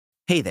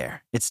Hey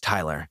there, it's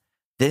Tyler.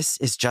 This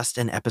is just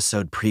an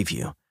episode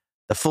preview.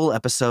 The full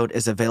episode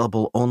is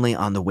available only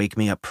on the Wake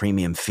Me Up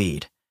Premium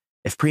feed.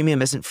 If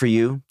Premium isn't for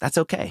you, that's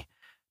okay.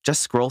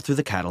 Just scroll through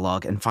the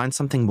catalog and find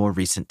something more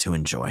recent to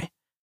enjoy.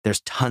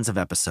 There's tons of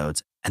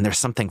episodes, and there's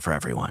something for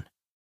everyone.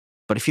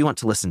 But if you want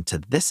to listen to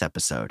this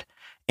episode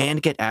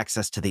and get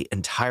access to the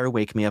entire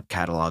Wake Me Up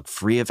catalog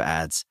free of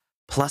ads,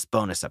 plus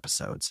bonus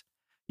episodes,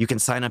 you can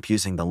sign up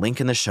using the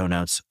link in the show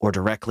notes or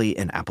directly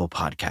in Apple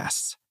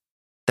Podcasts.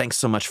 Thanks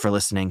so much for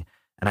listening,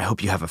 and I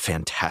hope you have a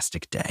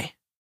fantastic day.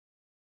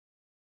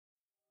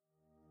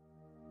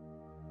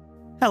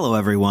 Hello,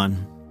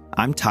 everyone.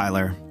 I'm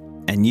Tyler,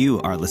 and you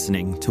are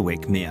listening to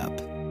Wake Me Up,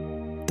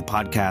 the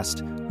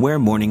podcast where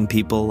morning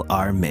people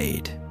are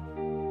made.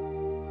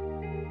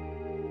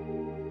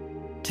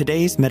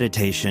 Today's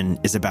meditation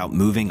is about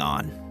moving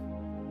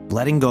on,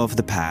 letting go of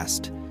the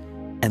past,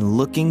 and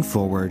looking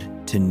forward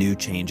to new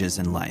changes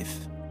in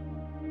life.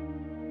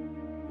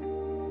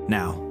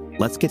 Now,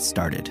 let's get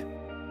started.